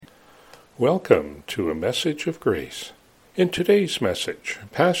Welcome to a message of grace. In today's message,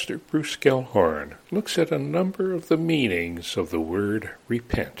 Pastor Bruce Gelhorn looks at a number of the meanings of the word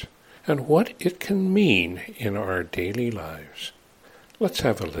repent and what it can mean in our daily lives. Let's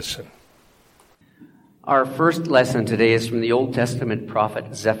have a listen. Our first lesson today is from the Old Testament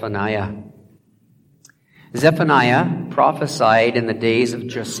prophet Zephaniah. Zephaniah prophesied in the days of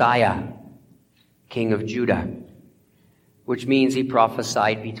Josiah, king of Judah, which means he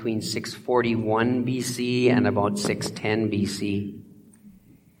prophesied between 641 BC and about 610 BC.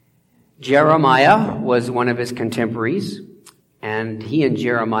 Jeremiah was one of his contemporaries, and he and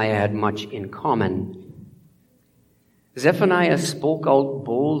Jeremiah had much in common. Zephaniah spoke out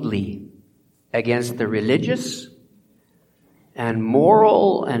boldly against the religious and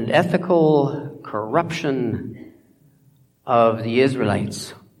moral and ethical corruption of the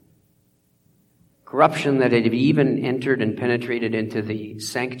Israelites. Corruption that had even entered and penetrated into the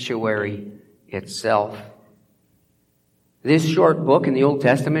sanctuary itself. This short book in the Old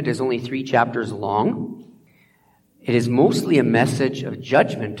Testament is only 3 chapters long. It is mostly a message of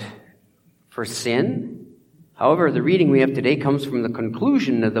judgment for sin. However, the reading we have today comes from the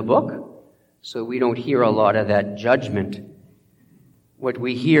conclusion of the book, so we don't hear a lot of that judgment. What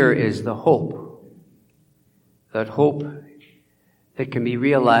we hear is the hope. That hope that can be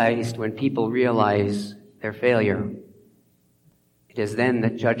realized when people realize their failure. It is then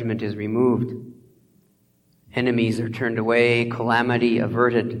that judgment is removed. Enemies are turned away, calamity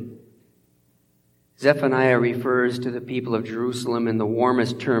averted. Zephaniah refers to the people of Jerusalem in the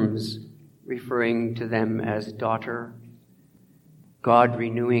warmest terms, referring to them as daughter. God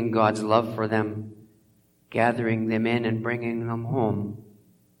renewing God's love for them, gathering them in and bringing them home.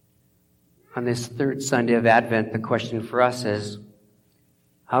 On this third Sunday of Advent, the question for us is,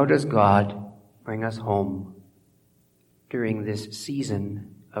 how does God bring us home during this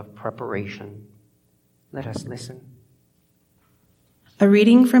season of preparation? Let us listen. A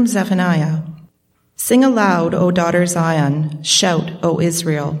reading from Zephaniah. Sing aloud, O daughter Zion. Shout, O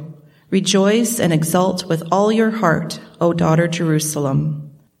Israel. Rejoice and exult with all your heart, O daughter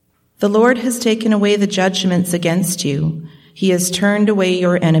Jerusalem. The Lord has taken away the judgments against you. He has turned away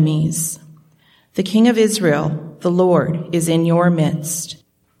your enemies. The King of Israel, the Lord, is in your midst.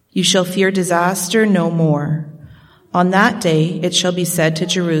 You shall fear disaster no more. On that day it shall be said to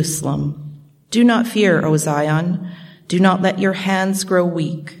Jerusalem, do not fear, O Zion. Do not let your hands grow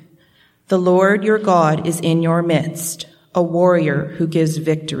weak. The Lord your God is in your midst, a warrior who gives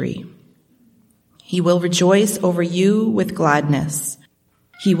victory. He will rejoice over you with gladness.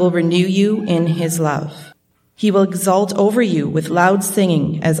 He will renew you in his love. He will exult over you with loud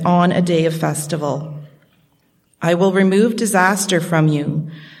singing as on a day of festival. I will remove disaster from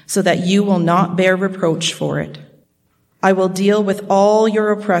you, so that you will not bear reproach for it. I will deal with all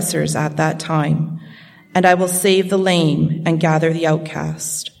your oppressors at that time, and I will save the lame and gather the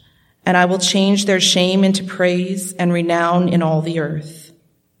outcast, and I will change their shame into praise and renown in all the earth.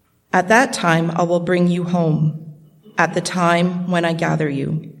 At that time I will bring you home, at the time when I gather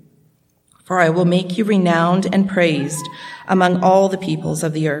you. For I will make you renowned and praised among all the peoples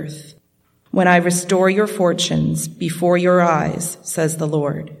of the earth, when I restore your fortunes before your eyes, says the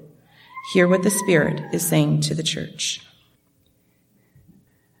Lord. Hear what the Spirit is saying to the church.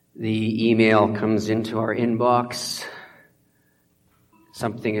 The email comes into our inbox.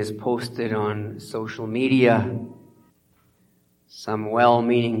 Something is posted on social media. Some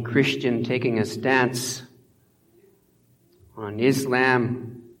well-meaning Christian taking a stance on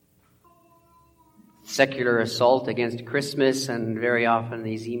Islam. Secular assault against Christmas, and very often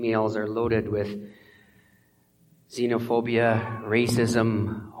these emails are loaded with xenophobia,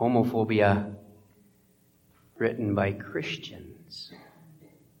 racism, homophobia, written by Christians.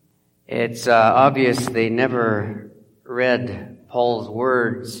 It's obvious they never read Paul's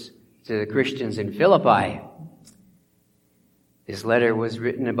words to the Christians in Philippi. This letter was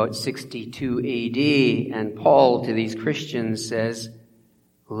written about 62 AD, and Paul to these Christians says,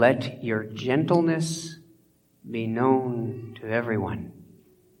 let your gentleness be known to everyone.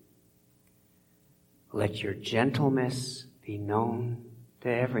 Let your gentleness be known to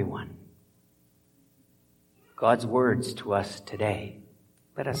everyone. God's words to us today.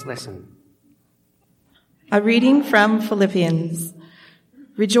 Let us listen. A reading from Philippians.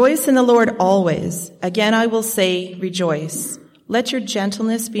 Rejoice in the Lord always. Again I will say, rejoice. Let your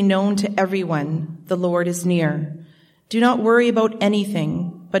gentleness be known to everyone. The Lord is near. Do not worry about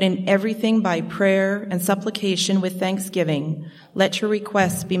anything, but in everything by prayer and supplication with thanksgiving, let your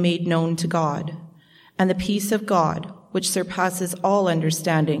requests be made known to God. And the peace of God, which surpasses all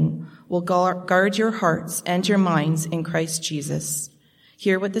understanding, will guard your hearts and your minds in Christ Jesus.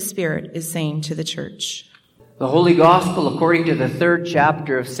 Hear what the Spirit is saying to the church. The Holy Gospel according to the 3rd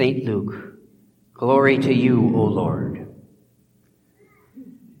chapter of St. Luke. Glory to you, O Lord.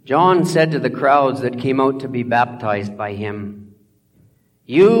 John said to the crowds that came out to be baptized by him,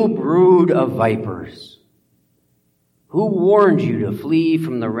 "You brood of vipers, who warned you to flee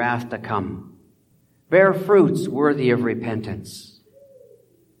from the wrath to come? Bear fruits worthy of repentance.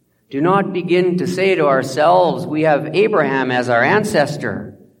 Do not begin to say to ourselves, 'We have Abraham as our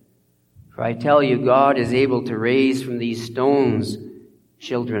ancestor.' For I tell you, God is able to raise from these stones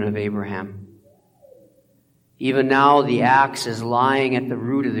children of Abraham. Even now the axe is lying at the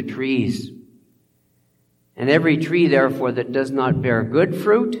root of the trees. And every tree, therefore, that does not bear good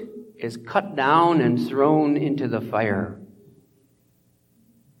fruit is cut down and thrown into the fire."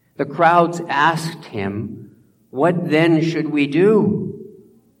 The crowds asked him, "What then should we do?"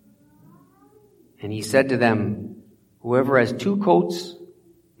 And he said to them, "Whoever has 2 coats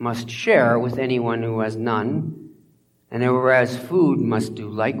must share with anyone who has none, and whoever has food must do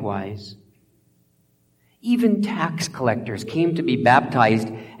likewise." Even tax collectors came to be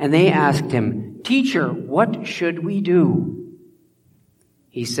baptized, and they asked him, "Teacher, what should we do?"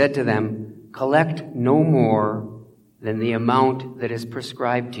 He said to them, "Collect no more than the amount that is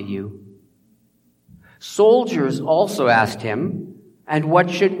prescribed to you." Soldiers also asked him, "And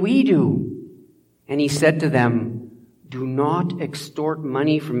what should we do?" And he said to them, "Do not extort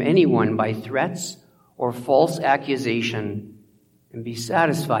money from anyone by threats or false accusation, and be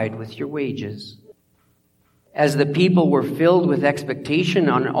satisfied with your wages." As the people were filled with expectation,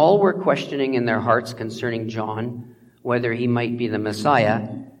 and all were questioning in their hearts concerning John, whether he might be the Messiah,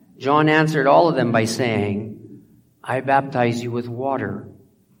 John answered all of them by saying, "I baptize you with water,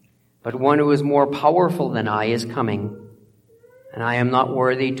 but one who is more powerful than I is coming, and I am not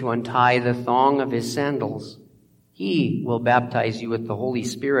worthy to untie the thong of his sandals. He will baptize you with the Holy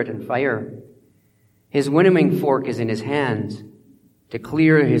Spirit and fire. His winnowing fork is in his hand to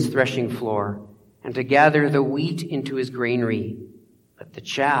clear his threshing floor and to gather the wheat into his granary, but the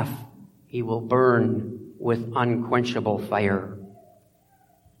chaff he will burn with unquenchable fire."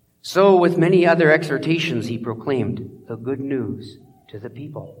 So with many other exhortations he proclaimed the good news to the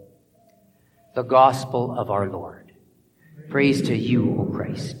people. The gospel of our Lord. Praise to you, O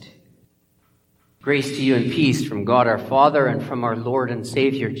Christ. Grace to you and peace from God our Father and from our Lord and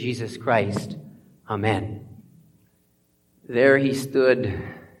Savior Jesus Christ. Amen. There he stood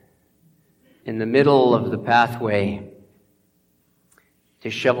in the middle of the pathway,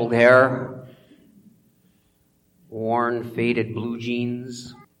 disheveled hair, worn, faded blue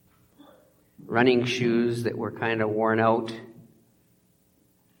jeans, running shoes that were kind of worn out,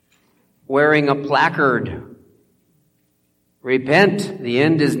 wearing a placard, "Repent, the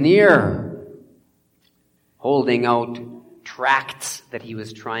end is near," holding out tracts that he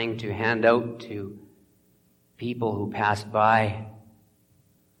was trying to hand out to people who passed by.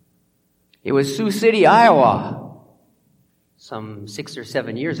 It was Sioux City, Iowa, some 6 or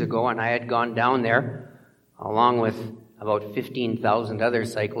 7 years ago, and I had gone down there along with about 15,000 other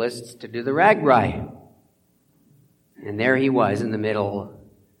cyclists to do the RAGBRAI. And there he was in the middle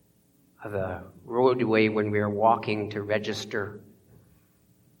of the roadway when we were walking to register.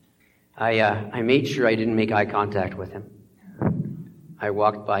 I made sure I didn't make eye contact with him. I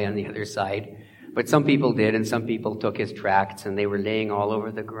walked by on the other side. But some people did, and some people took his tracts, and they were laying all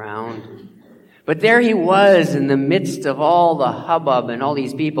over the ground. But there he was in the midst of all the hubbub and all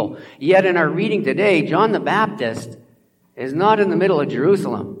these people. Yet in our reading today, John the Baptist is not in the middle of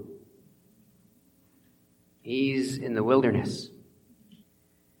Jerusalem. He's in the wilderness.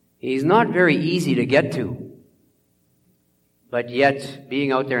 He's not very easy to get to. But yet,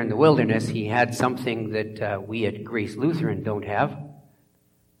 being out there in the wilderness, he had something that we at Grace Lutheran don't have.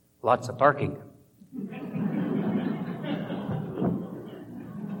 Lots of parking.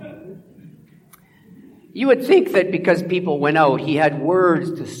 You would think that because people went out, he had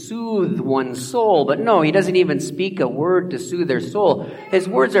words to soothe one's soul. But no, he doesn't even speak a word to soothe their soul. His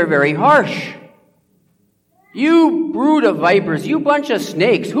words are very harsh. "You brood of vipers, you bunch of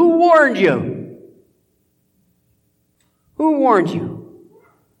snakes, who warned you? Who warned you?"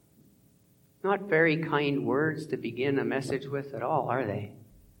 Not very kind words to begin a message with at all, are they?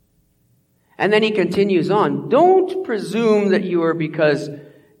 And then he continues on. "Don't presume that you are because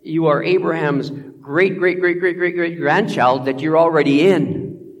you are Abraham's great-grandchild that you're already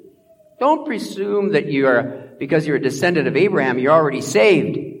in. Don't presume that because you're a descendant of Abraham, you're already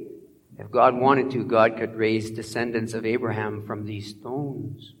saved. If God wanted to, God could raise descendants of Abraham from these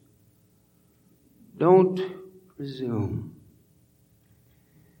stones. Don't presume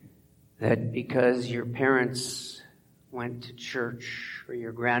that because your parents went to church, or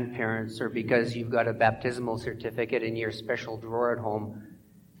your grandparents, or because you've got a baptismal certificate in your special drawer at home,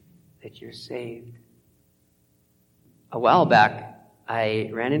 that you're saved. A while back, I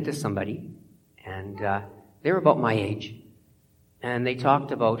ran into somebody, and they were about my age, and they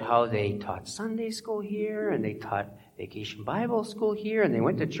talked about how they taught Sunday school here, and they taught Vacation Bible School here, and they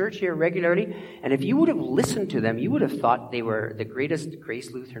went to church here regularly, and if you would have listened to them, you would have thought they were the greatest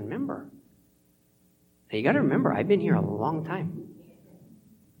Grace Lutheran member. Now, you got to remember, I've been here a long time.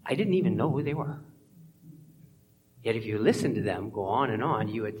 I didn't even know who they were. Yet if you listen to them go on,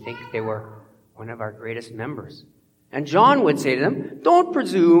 you would think they were one of our greatest members. And John would say to them, don't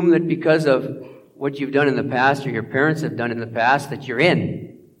presume that because of what you've done in the past or your parents have done in the past that you're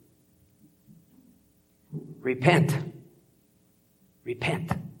in. Repent.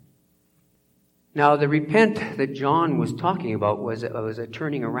 Repent. Now, the repent that John was talking about was a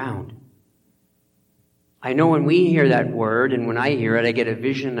turning around. I know when we hear that word, and when I hear it, I get a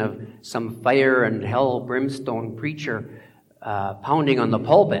vision of some fire and hell brimstone preacher pounding on the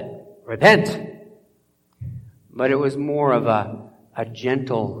pulpit. Repent! But it was more of a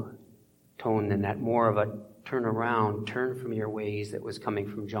gentle tone than that, more of a turn around, turn from your ways that was coming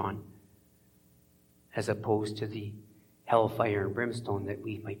from John, as opposed to the hellfire and brimstone that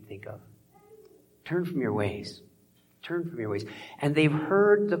we might think of. Turn from your ways. Turn from your ways. And they've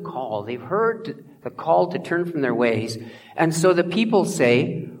heard the call. They've heard the call to turn from their ways. And so the people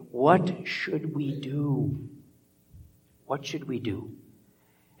say, what should we do? What should we do?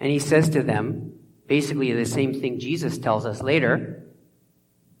 And he says to them, basically the same thing Jesus tells us later,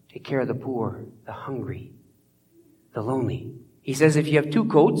 take care of the poor, the hungry, the lonely. He says if you have 2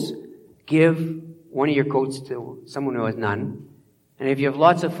 coats, give one of your coats to someone who has none. And if you have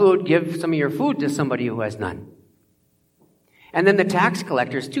lots of food, give some of your food to somebody who has none. And then the tax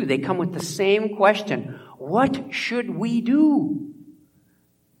collectors, too, they come with the same question. What should we do?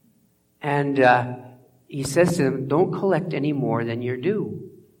 And he says to them, don't collect any more than you're due.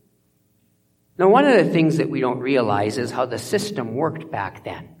 Now, one of the things that we don't realize is how the system worked back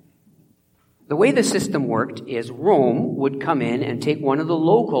then. The way the system worked is Rome would come in and take one of the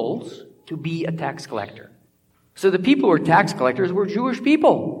locals to be a tax collector. So the people who were tax collectors were Jewish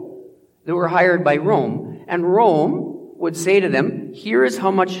people that were hired by Rome. And Rome would say to them, here is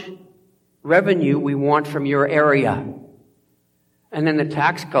how much revenue we want from your area. And then the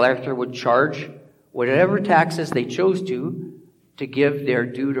tax collector would charge whatever taxes they chose to give their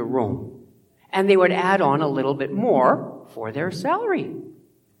due to Rome. And they would add on a little bit more for their salary.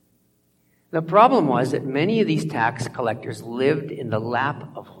 The problem was that many of these tax collectors lived in the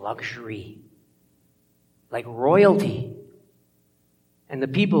lap of luxury, like royalty. And the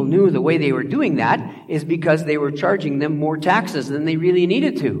people knew the way they were doing that is because they were charging them more taxes than they really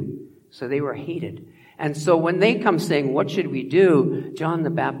needed to. So they were hated. And so when they come saying, what should we do? John the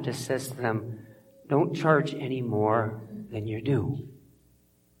Baptist says to them, don't charge any more than you're due.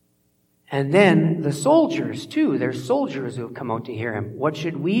 And then the soldiers, too, there's soldiers who have come out to hear him. What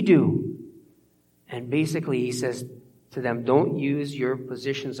should we do? And basically he says to them, don't use your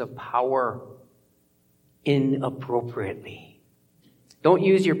positions of power inappropriately. Don't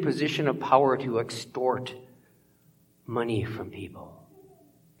use your position of power to extort money from people.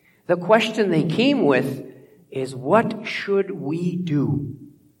 The question they came with is, what should we do?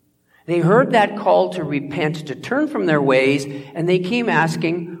 They heard that call to repent, to turn from their ways, and they came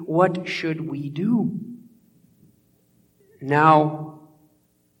asking, what should we do? Now,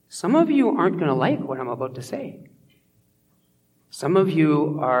 some of you aren't going to like what I'm about to say. Some of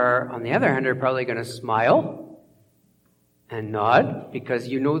you are, on the other hand, are probably going to smile and nod because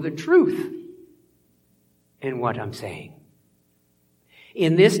you know the truth in what I'm saying.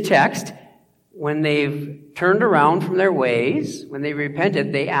 In this text, when they've turned around from their ways, when they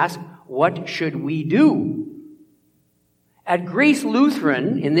repented, they ask, what should we do? At Grace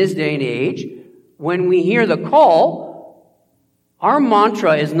Lutheran, in this day and age, when we hear the call, our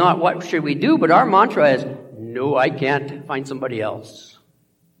mantra is not what should we do, but our mantra is, no, I can't, find somebody else.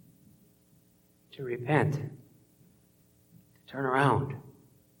 To repent. To turn around.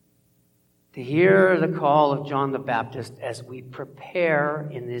 To hear the call of John the Baptist as we prepare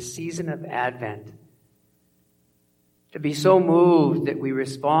in this season of Advent. To be so moved that we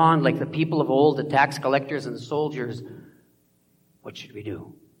respond like the people of old, the tax collectors and soldiers. What should we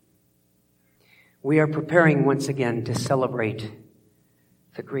do? We are preparing once again to celebrate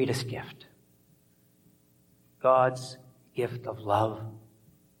the greatest gift. God's gift of love.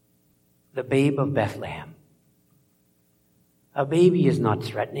 The babe of Bethlehem. A baby is not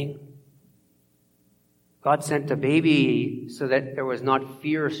threatening. God sent a baby so that there was not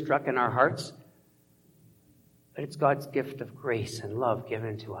fear struck in our hearts, but it's God's gift of grace and love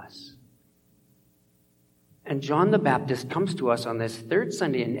given to us. And John the Baptist comes to us on this third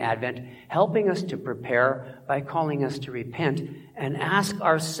Sunday in Advent, helping us to prepare by calling us to repent and ask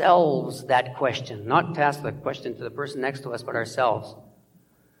ourselves that question. Not to ask the question to the person next to us, but ourselves.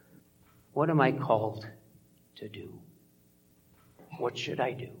 What am I called to do? What should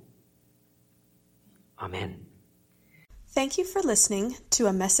I do? Amen. Thank you for listening to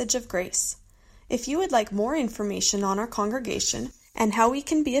A Message of Grace. If you would like more information on our congregation and how we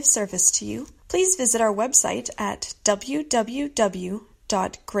can be of service to you, please visit our website at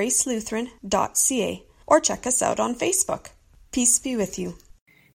www.gracelutheran.ca or check us out on Facebook. Peace be with you.